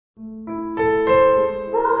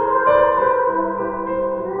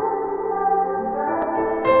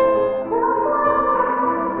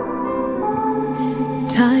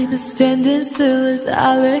Time is standing still as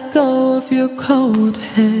I let go of your cold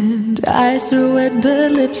hand. Eyes are wet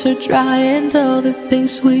but lips are dry, and all the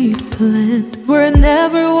things we'd planned were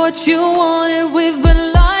never what you wanted. We've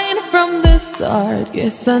been lying from the start.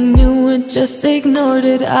 Guess I knew it, just ignored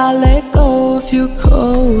it. I let go of your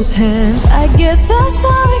cold hand. I guess I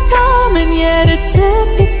saw it coming, yet it took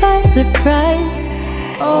me by surprise.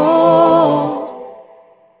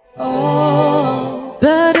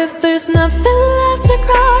 But if there's nothing left to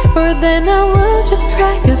cry for, then I will just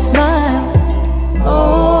crack a smile.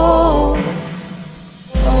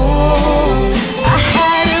 I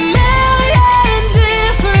had a million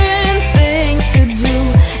different things to do,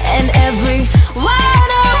 and every one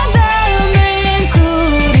of them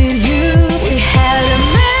included you. We had a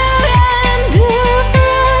million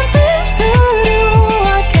different things to do.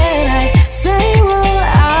 What can I say? Well,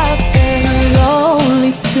 I've been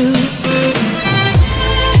lonely too.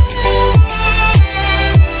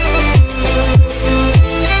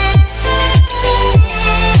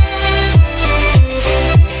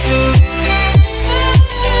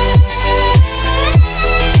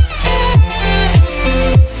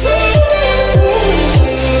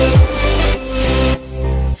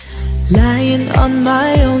 Lying on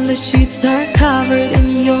my own, the sheets are covered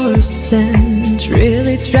in your scent.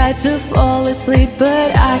 Really tried to fall asleep,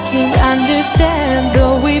 but I can't understand.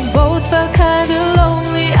 Though we both felt kinda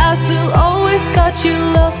lonely, I still always thought you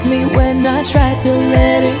loved me. When I tried to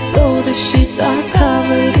let it go, the sheets are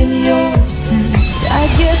covered in your scent. I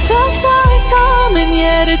guess I saw it coming,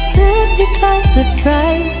 yet it took me by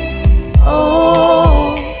surprise.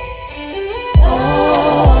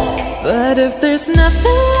 But if there's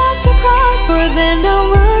nothing left to cry for, then I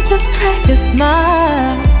will just crack a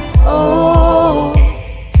smile.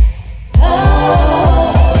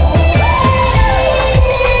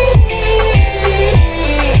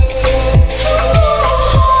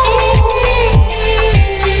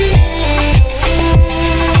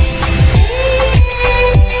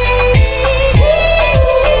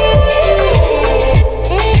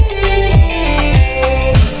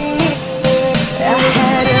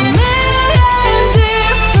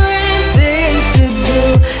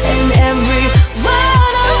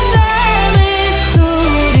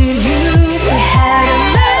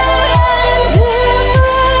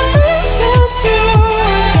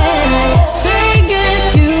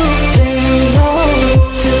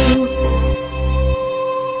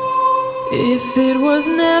 If it was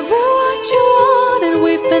never what you wanted,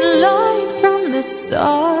 we've been lying from the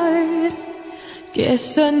start.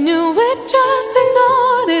 Guess I knew it, just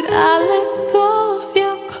ignored it. I let go of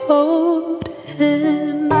your cold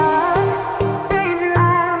hand.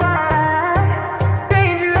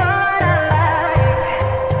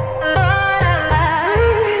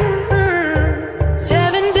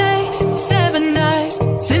 7 days, 7 nights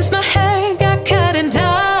since my hair got cut and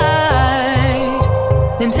dyed.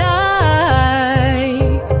 And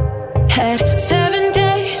had 7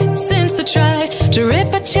 days since I tried to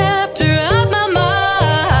rip a chapter out my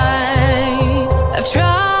mind. I've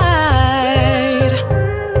tried,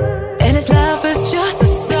 and his laugh is just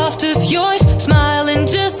as soft as yours, smiling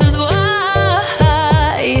just as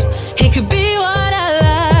wide. He could be what I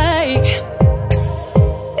like,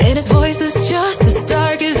 and his voice is just as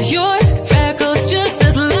dark as yours, freckles just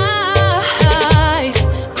as light.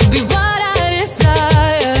 Could be what I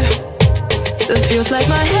desire. Still feels like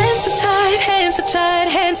my hands are tied, hands are tied,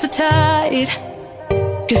 hands are tied.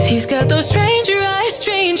 'Cause he's got those stranger eyes,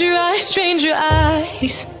 stranger eyes, stranger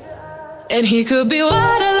eyes. And he could be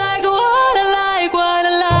what I like, what I like, what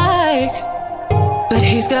I like. But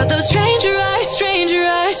he's got those stranger eyes, stranger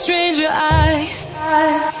eyes, stranger eyes.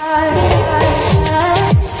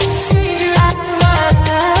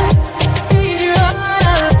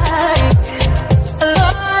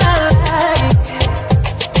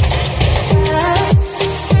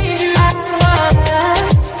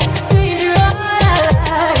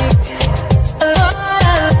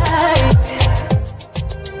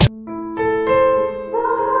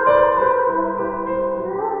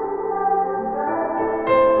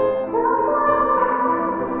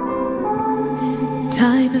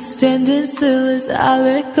 Time is standing still as I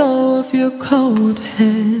let go of your cold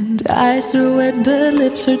hand. Eyes are wet but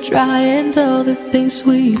lips are dry, and all the things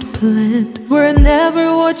we'd planned were never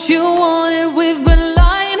what you wanted. We've been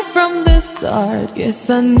lying from the start. Guess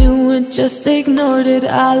I knew it, just ignored it.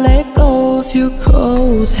 I let go of your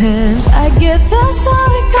cold hand. I guess I saw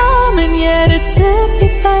it coming, yet it took me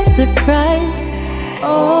by surprise.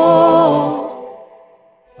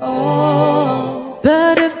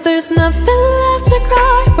 But if there's nothing left to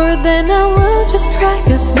cry for, then I will just crack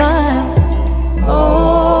a smile.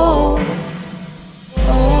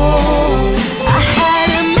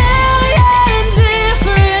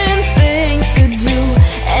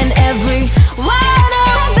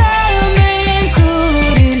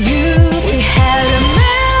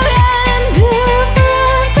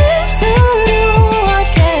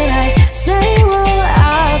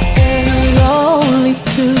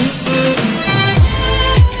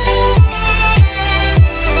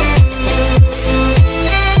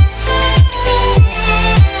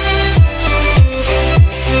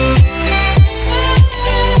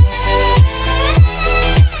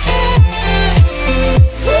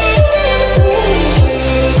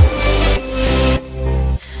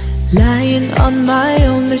 on my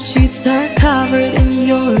own, the sheets are covered in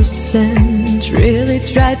your scent. Really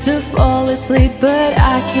tried to fall asleep, but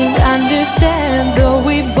I can't understand. Though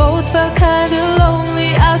we both felt kinda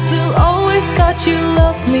lonely, I still always thought you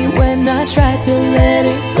loved me. When I tried to let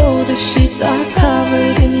it go, the sheets are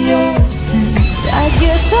covered in your scent. I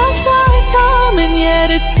guess I saw it coming, yet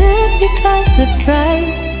it took me by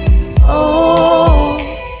surprise. Oh,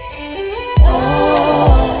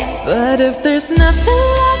 but if there's nothing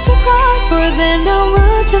left to cry for, then I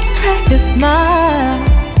will just crack a smile.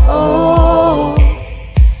 Oh,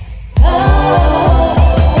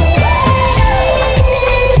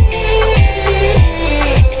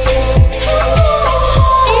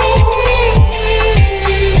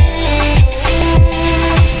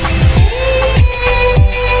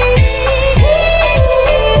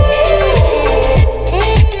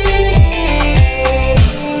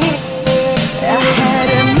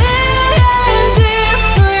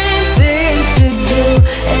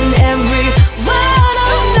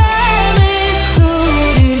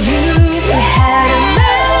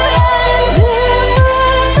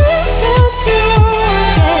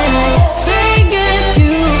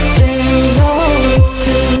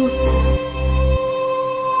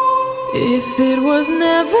 if it was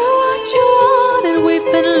never what you wanted, we've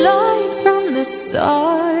been lying from the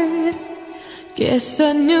start. Guess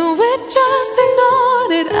I knew it, just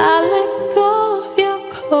ignored it. I let go of your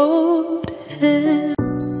cold hand.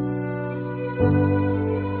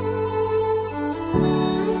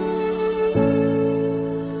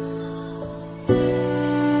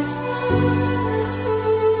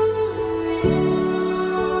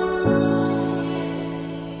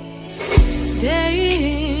 Day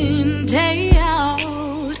in, day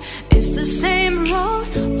out, it's the same road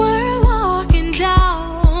we're walking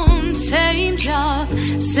down. Same job,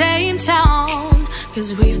 same town, 'cause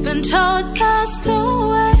we've been told that's the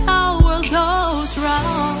way our world goes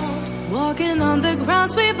round. Walking on the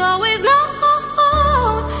grounds we've always known,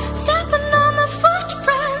 stepping on the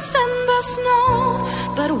footprints in the snow.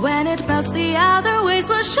 But when it melts, the other ways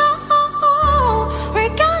will show.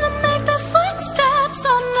 We're gonna make the footsteps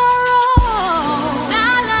on our own.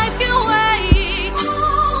 That life can wait,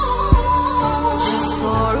 just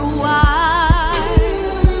for a while.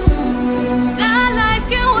 That life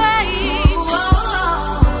can wait,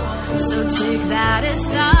 so take that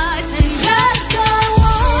aside and just go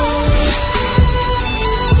on.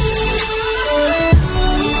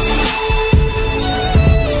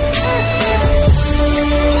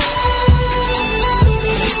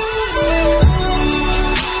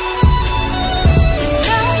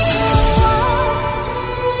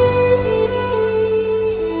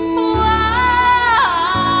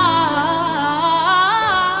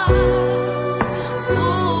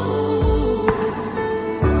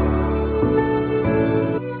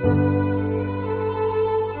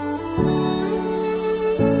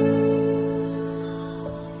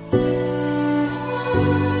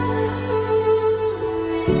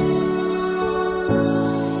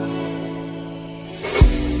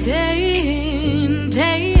 Day in,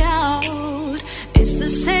 day out, it's the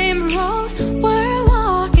same road we're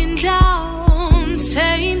walking down.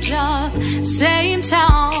 Same job, same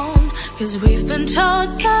town, 'cause we've been told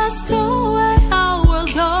that's the way our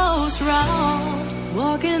world goes round.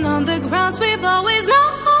 Walking on the grounds we've always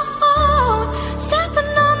known,